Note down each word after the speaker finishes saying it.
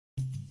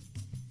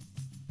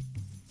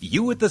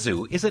You at the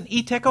Zoo is an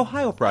eTech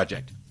Ohio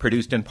project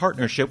produced in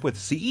partnership with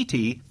CET,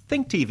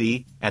 Think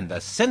TV, and the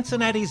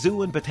Cincinnati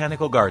Zoo and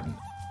Botanical Garden,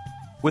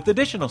 with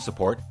additional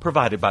support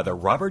provided by the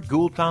Robert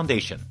Gould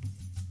Foundation.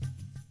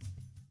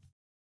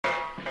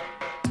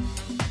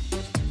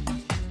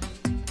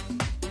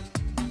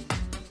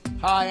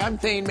 Hi, I'm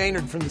Thane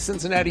Maynard from the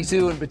Cincinnati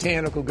Zoo and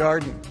Botanical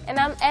Garden. And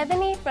I'm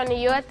Ebony from the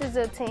You at the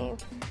Zoo team.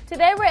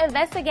 Today we're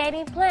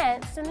investigating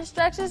plants and the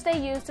structures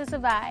they use to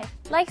survive,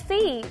 like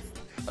seeds.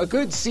 A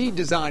good seed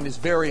design is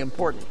very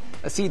important.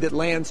 A seed that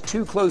lands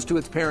too close to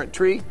its parent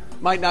tree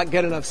might not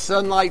get enough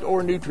sunlight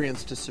or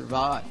nutrients to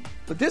survive.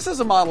 But this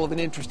is a model of an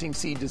interesting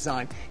seed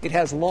design. It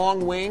has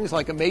long wings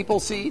like a maple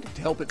seed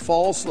to help it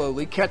fall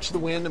slowly, catch the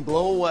wind, and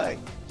blow away.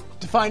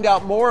 To find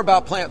out more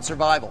about plant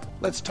survival,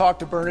 let's talk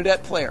to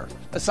Bernadette Flair,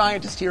 a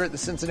scientist here at the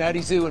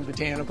Cincinnati Zoo and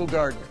Botanical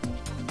Garden.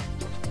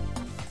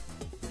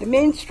 The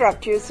main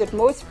structures that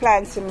most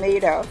plants are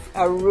made of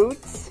are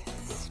roots,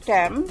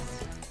 stems,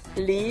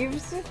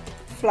 leaves,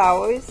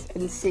 flowers,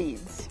 and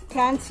seeds.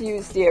 Plants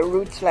use their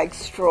roots like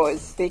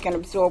straws. They can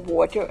absorb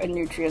water and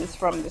nutrients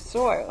from the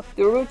soil.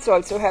 The roots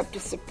also help to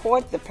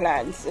support the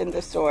plants in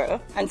the soil,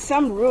 and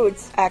some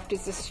roots act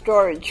as a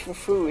storage for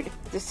food.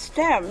 The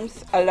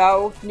stems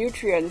allow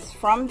nutrients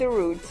from the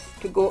roots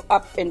to go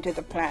up into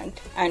the plant,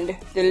 and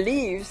the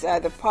leaves are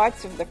the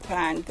parts of the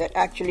plant that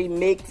actually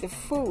make the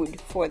food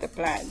for the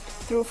plant.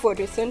 Through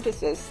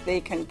photosynthesis,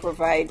 they can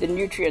provide the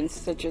nutrients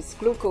such as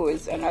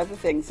glucose and other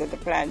things that the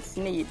plants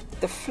need.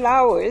 The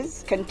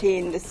flowers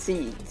contain the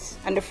seeds,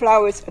 and the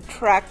flowers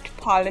attract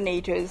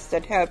pollinators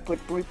that help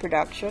with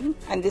reproduction,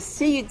 and the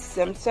seeds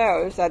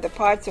themselves are the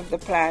parts of the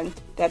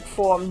plant that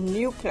form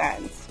new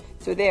plants.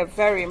 So they are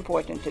very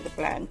important to the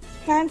plant.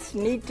 Plants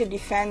need to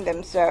defend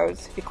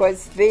themselves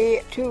because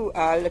they too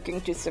are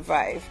looking to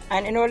survive.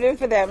 And in order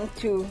for them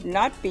to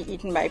not be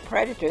eaten by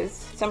predators,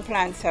 some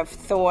plants have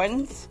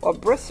thorns or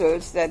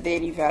bristles that they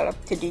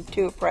develop to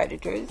deter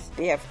predators.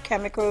 They have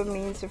chemical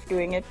means of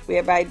doing it,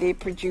 whereby they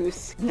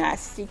produce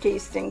nasty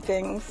tasting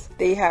things.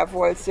 They have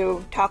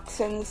also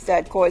toxins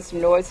that cause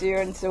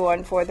nausea and so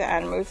on for the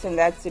animals, and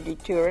that's a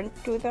deterrent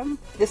to them.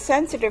 The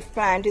sensitive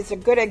plant is a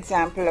good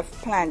example of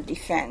plant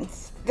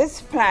defense.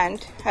 This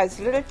plant has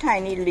little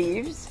tiny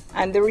leaves,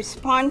 and the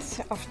response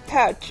of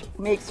touch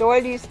makes all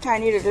these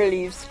tiny little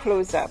leaves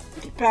close up.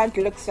 The plant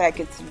looks like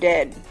it's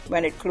dead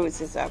when it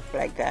closes up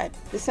like that.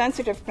 The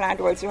sensitive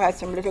plant also has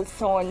some little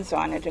thorns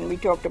on it, and we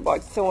talked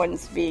about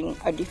thorns being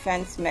a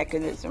defense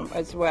mechanism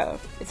as well.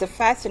 It's a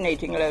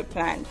fascinating little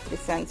plant, the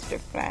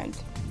sensitive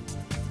plant.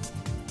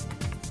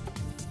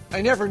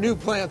 I never knew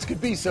plants could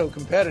be so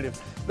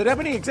competitive. But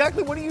Ebony,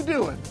 exactly what are you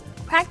doing?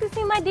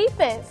 Practicing my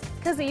defense,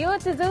 because the You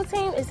at the Zoo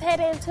team is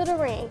heading into the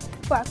ring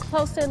for a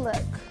closer look.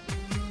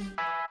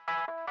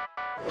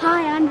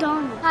 Hi, I'm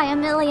Donna. Hi,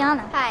 I'm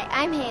Ileana. Hi,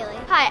 I'm Haley.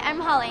 Hi, I'm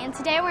Holly, and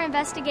today we're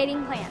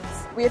investigating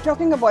plants. We are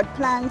talking about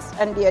plants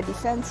and their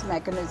defense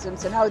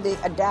mechanisms and how they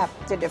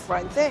adapt to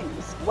different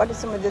things. What are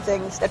some of the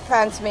things that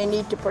plants may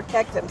need to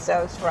protect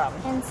themselves from?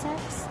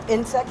 Insects.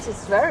 Insects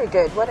is very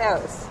good. What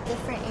else?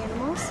 Different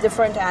animals.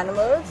 Different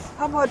animals.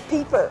 How about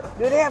people?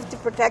 Do they have to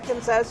protect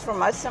themselves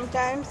from us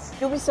sometimes?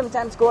 Do we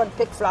sometimes go and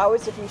pick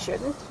flowers if we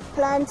shouldn't?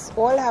 Plants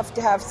all have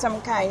to have some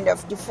kind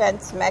of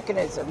defense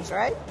mechanisms,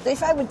 right? So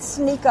if I would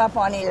sneak up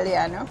on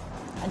Ileana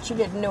and she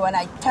didn't know and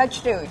I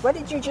touched her, what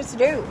did you just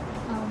do?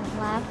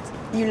 Laughed.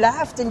 You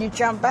laughed and you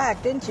jumped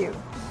back, didn't you?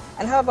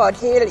 And how about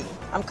Haley?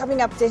 I'm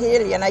coming up to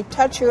Haley and I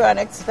touch her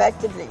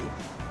unexpectedly,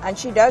 and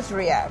she does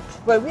react.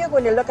 Well, we are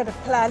going to look at a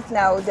plant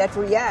now that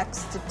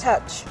reacts to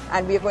touch,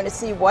 and we are going to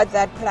see what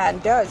that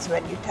plant does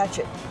when you touch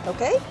it,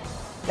 okay?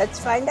 Let's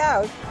find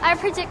out. I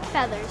predict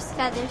feathers.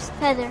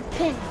 Feather.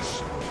 Pinch.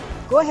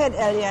 Go ahead,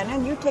 Eliana,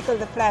 and you tickle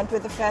the plant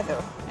with a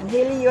feather. And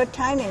Haley, you're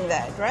timing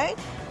that, right?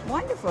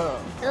 Wonderful.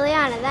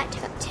 Ileana, that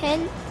took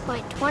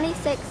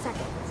 10.26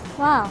 seconds.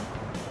 Wow.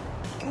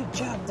 Good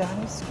job,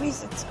 Donnie.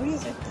 Squeeze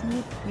it.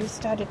 And you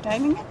started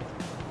timing it?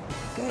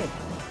 Good.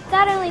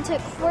 That only took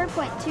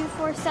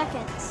 4.24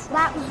 seconds.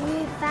 That was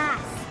really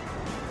fast.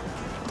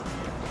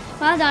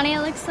 Well, Donnie, it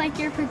looks like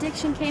your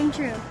prediction came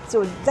true.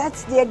 So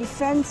that's their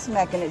defense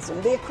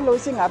mechanism. They're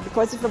closing up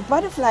because if a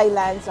butterfly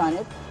lands on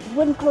it, it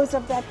wouldn't close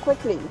up that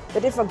quickly.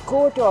 But if a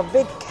goat or a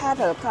big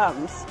cattle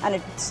comes and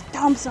it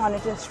stomps on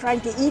it and is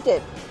trying to eat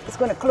it, it's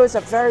going to close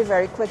up very,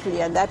 very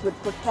quickly, and that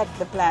would protect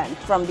the plant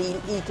from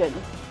being eaten.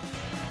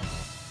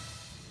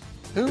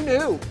 Who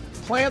knew?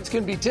 Plants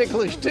can be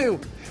ticklish too.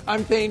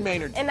 I'm Thane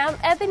Maynard. And I'm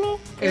Ebony.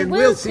 And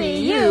we'll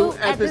see you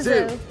at the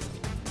zoo.